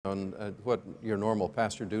on what your normal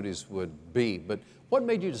pastor duties would be, but what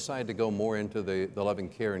made you decide to go more into the loving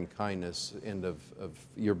care and kindness end of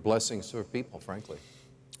your blessings to people, frankly?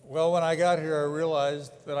 Well, when I got here, I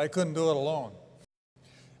realized that I couldn't do it alone.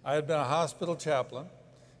 I had been a hospital chaplain,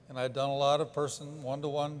 and I'd done a lot of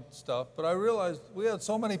one-to-one stuff, but I realized we had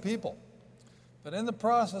so many people. But in the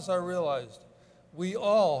process, I realized we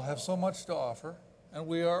all have so much to offer, and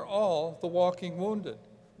we are all the walking wounded.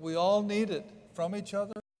 We all need it from each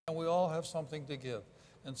other, and we all have something to give.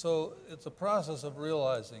 And so it's a process of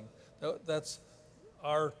realizing that that's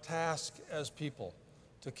our task as people,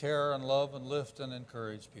 to care and love and lift and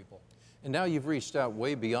encourage people. And now you've reached out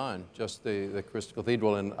way beyond just the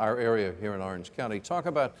Cathedral in our area here in Orange County. Talk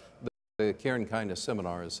about the Care and Kindness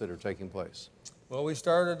seminars that are taking place. Well, we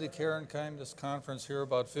started the Care and Kindness Conference here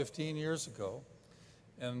about 15 years ago,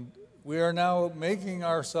 and we are now making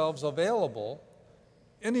ourselves available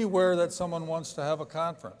anywhere that someone wants to have a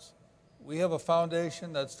conference. We have a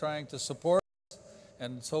foundation that's trying to support us,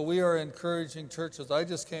 and so we are encouraging churches. I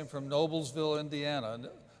just came from Noblesville, Indiana,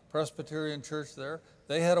 a Presbyterian church there.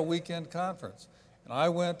 They had a weekend conference, and I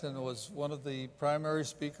went and was one of the primary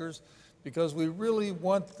speakers because we really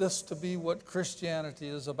want this to be what Christianity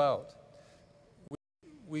is about.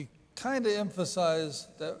 We kind of emphasize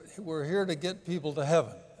that we're here to get people to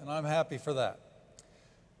heaven, and I'm happy for that.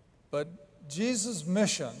 But Jesus'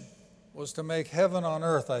 mission was to make heaven on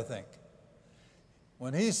earth, I think.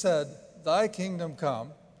 When he said, "Thy kingdom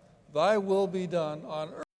come, thy will be done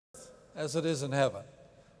on earth as it is in heaven,"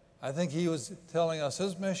 I think he was telling us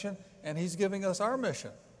his mission, and he's giving us our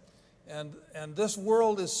mission. And this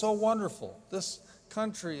world is so wonderful. This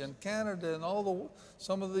country and Canada and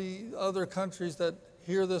some of the other countries that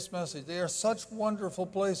hear this message, they are such wonderful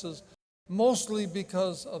places, mostly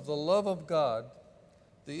because of the love of God,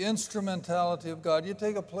 the instrumentality of God. You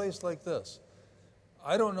take a place like this.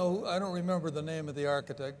 I don't remember the name of the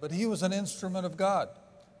architect, but he was an instrument of God.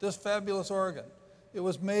 This fabulous organ, it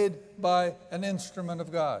was made by an instrument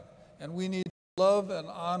of God. And we need to love and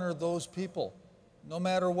honor those people. No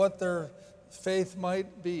matter what their faith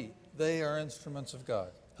might be, they are instruments of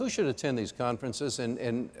God. Who should attend these conferences,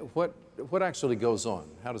 and what actually goes on?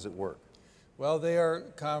 How does it work? Well, they are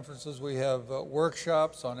conferences. We have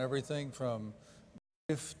workshops on everything from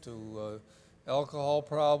grief to alcohol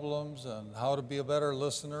problems and how to be a better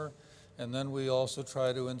listener. And then we also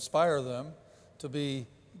try to inspire them to be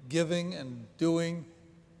giving and doing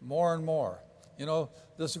more and more. You know,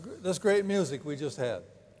 this great music we just had,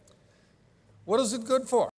 what is it good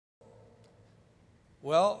for?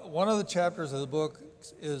 Well, one of the chapters of the book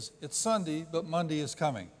is, it's Sunday, but Monday is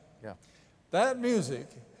coming. Yeah. That music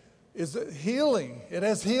is healing. It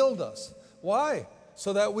has healed us. Why?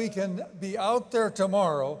 So that we can be out there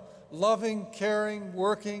tomorrow, loving, caring,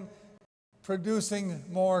 working, producing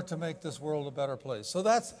more to make this world a better place. So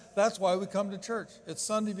that's why we come to church. It's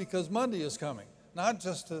Sunday because Monday is coming, not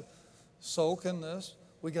just to soak in this.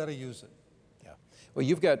 We got to use it. Yeah. Well,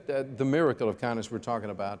 you've got the miracle of kindness we're talking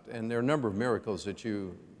about, and there are a number of miracles that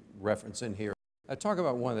you reference in here. Talk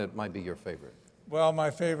about one that might be your favorite. Well,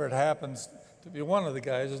 my favorite happens to be one of the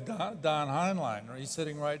guys is Don Heinlein. He's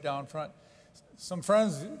sitting right down front. Some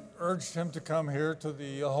friends urged him to come here to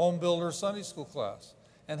the Home Builder Sunday School class.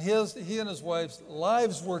 And he and his wife's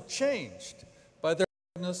lives were changed by their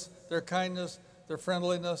goodness, their kindness, their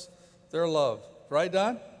friendliness, their love. Right,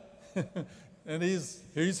 Don? And he's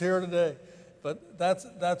here today. But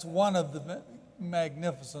that's one of the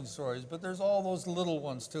magnificent stories. But there's all those little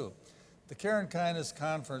ones too. The Care and Kindness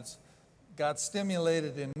Conference got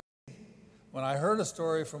stimulated in me when I heard a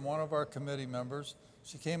story from one of our committee members.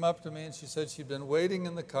 She came up to me and she said she'd been waiting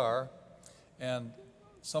in the car and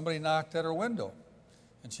somebody knocked at her window.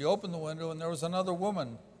 And she opened the window and there was another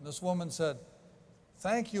woman. And this woman said,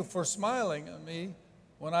 "Thank you for smiling at me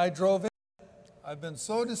when I drove in. I've been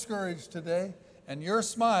so discouraged today, and your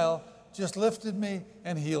smile just lifted me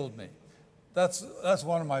and healed me." That's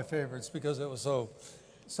one of my favorites because it was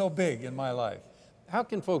so big in my life. How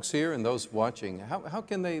can folks here and those watching, how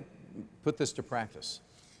can they put this to practice?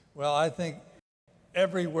 Well, I think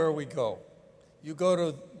everywhere we go, you go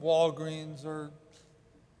to Walgreens or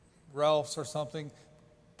Ralph's or something,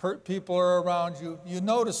 people are around you, you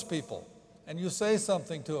notice people and you say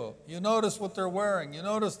something to them. You notice what they're wearing, you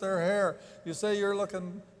notice their hair, you say you're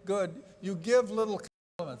looking good. You give little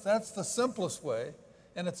compliments. That's the simplest way,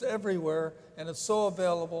 and it's everywhere, and it's so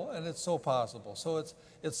available, and it's so possible. So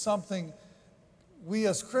it's something we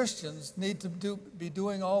as Christians need to be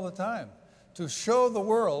doing all the time to show the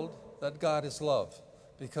world that God is love,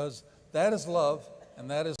 because that is love, and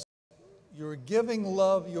that is, you're giving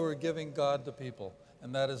love, you're giving God to people,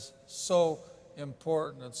 and that is so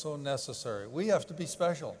important and so necessary. We have to be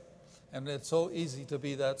special, and it's so easy to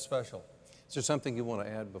be that special. Is there something you want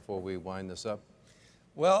to add before we wind this up?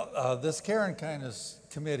 Well, this Care and Kindness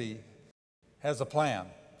Committee has a plan.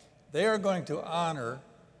 They are going to honor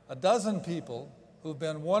a dozen people who've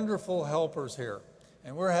been wonderful helpers here.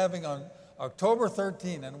 And we're having on October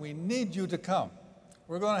 13, and we need you to come.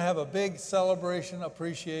 We're going to have a big celebration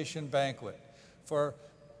appreciation banquet for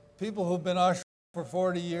people who've been ushers for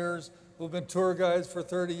 40 years, who've been tour guides for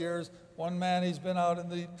 30 years. One man, he's been out in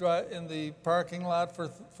the parking lot for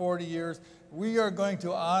 40 years. We are going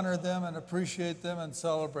to honor them and appreciate them and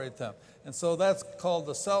celebrate them. And so that's called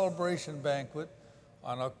the celebration banquet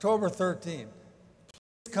on October 13.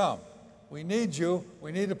 Please come. We need you.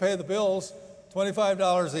 We need to pay the bills,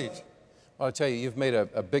 $25 each. Well, I'll tell you, you've made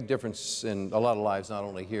a big difference in a lot of lives, not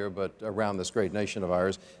only here, but around this great nation of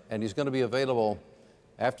ours. And he's going to be available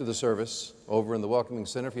after the service over in the Welcoming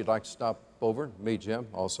Center. If you'd like to stop over, meet Jim,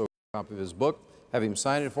 also a copy of his book, have him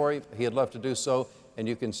sign it for you. He'd love to do so. And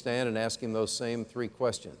you can stand and ask him those same 3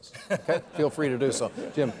 questions. Okay? Feel free to do so.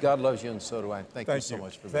 Jim, God loves you, and so do I. Thank you so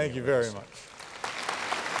much for being here. Thank you very much.